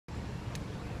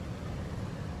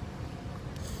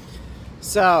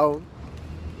So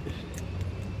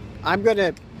I'm going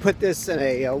to put this in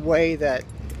a way that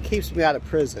keeps me out of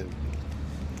prison.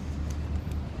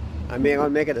 I'm going to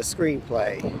make it a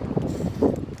screenplay.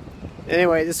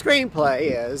 Anyway, the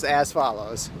screenplay is as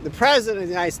follows. The President of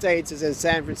the United States is in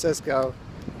San Francisco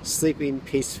sleeping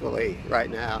peacefully right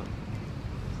now.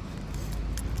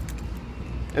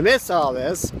 Amidst all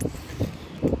this,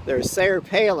 there's Sarah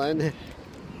Palin,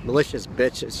 malicious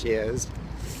bitch as she is,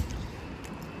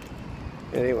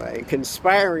 anyway,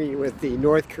 conspiring with the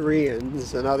North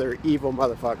Koreans and other evil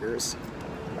motherfuckers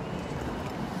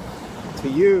to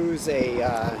use a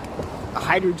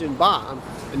hydrogen bomb,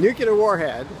 a nuclear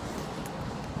warhead,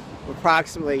 of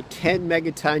approximately 10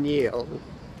 megaton yield,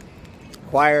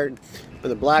 acquired on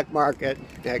the black market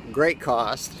at great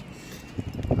cost.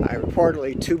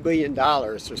 Reportedly $2 billion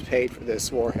was paid for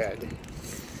this warhead.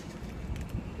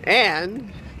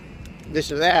 And in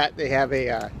addition to that, they have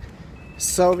a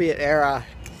Soviet-era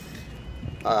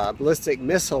ballistic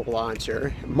missile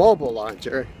launcher, mobile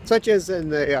launcher, such as in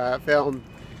the film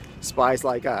Spies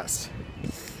Like Us.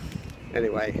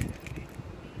 Anyway.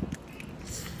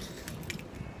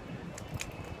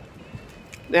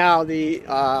 Now the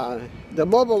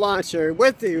mobile launcher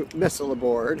with the missile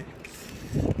aboard,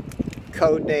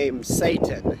 codenamed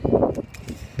Satan,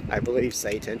 I believe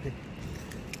Satan.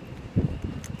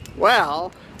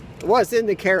 Well, it was in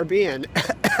the Caribbean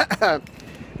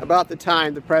about the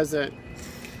time the president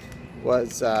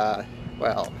was,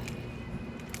 well,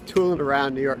 tooling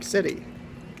around New York City.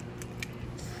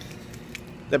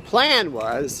 The plan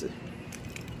was,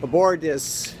 aboard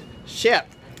this ship,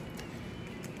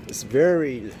 this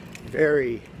very,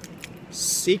 very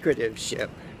secretive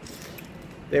ship,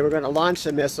 they were going to launch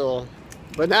a missile,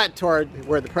 but not toward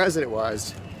where the president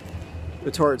was,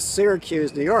 but towards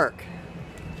Syracuse, New York.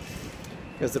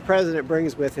 Because the president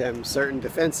brings with him certain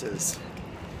defenses,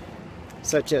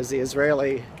 such as the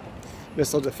Israeli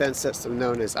missile defense system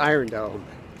known as Iron Dome.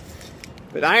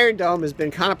 But Iron Dome has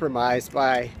been compromised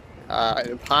by an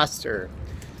imposter,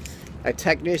 a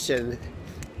technician,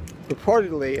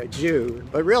 purportedly a Jew,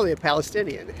 but really a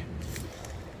Palestinian.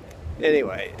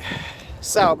 Anyway,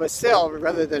 so, but still,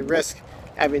 rather than risk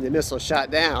having the missile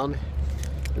shot down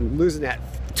and losing that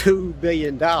 $2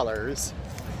 billion,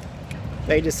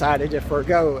 they decided to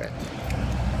forego it.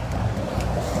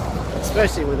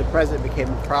 Especially when the president became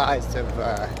apprised of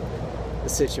the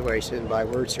situation by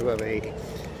virtue of a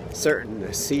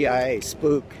certain CIA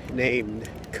spook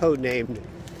codenamed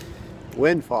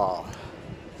Windfall.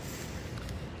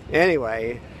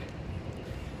 Anyway,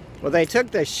 well, they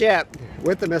took the ship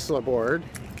with the missile aboard,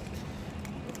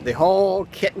 the whole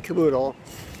kit and caboodle,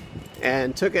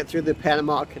 and took it through the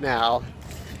Panama Canal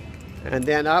and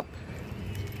then up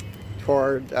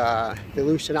toward the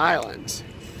Aleutian Islands,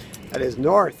 that is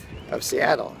north of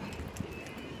Seattle.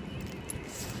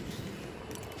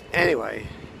 Anyway,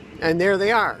 and there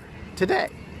they are today.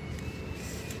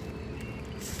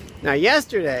 Now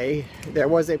yesterday there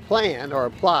was a plan or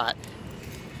a plot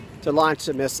to launch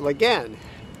the missile again,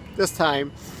 this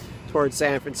time towards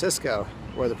San Francisco,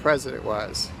 where the president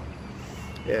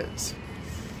is.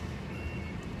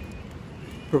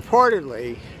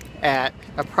 Purportedly at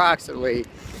approximately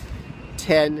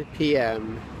 10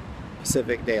 p.m.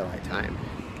 Pacific Daylight Time.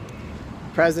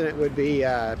 The president would be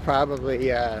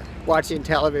probably watching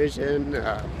television,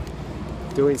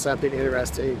 doing something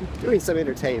interesting, doing some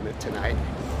entertainment tonight.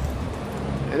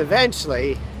 And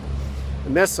eventually, the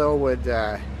missile would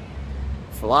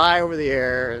fly over the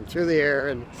air and through the air,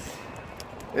 and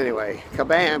anyway,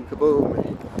 kabam,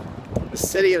 kaboom. The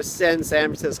city of San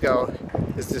Francisco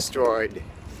is destroyed.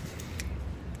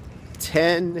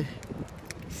 10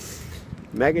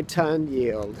 megaton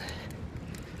yield.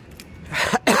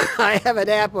 I have an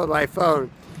app on my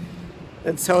phone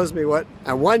that tells me what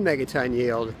a 1 megaton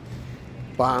yield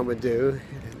bomb would do,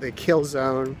 the kill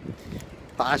zone,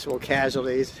 possible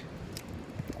casualties.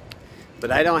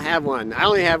 But I don't have one. I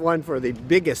only have one for the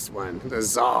biggest one, the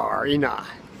Tsarina,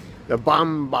 the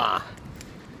Bomba.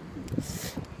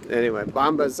 Anyway,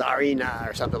 Bomba Tsarina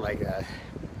or something like that.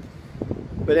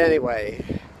 But anyway,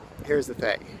 here's the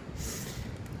thing.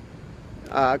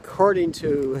 According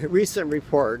to recent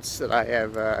reports that I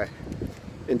have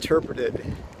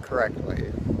interpreted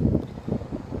correctly,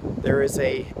 there is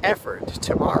an effort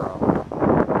tomorrow,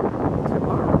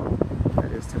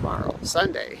 that is tomorrow,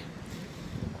 Sunday,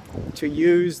 to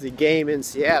use the game in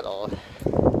Seattle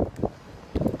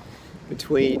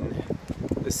between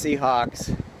the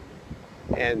Seahawks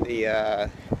and the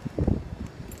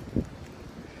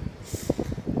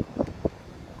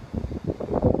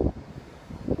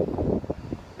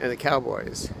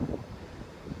Cowboys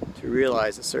to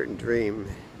realize a certain dream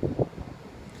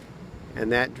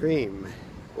And that dream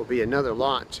will be another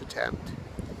launch attempt,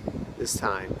 this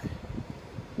time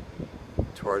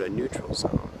toward a neutral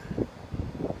zone.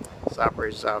 This is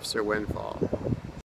Operations Officer Windfall.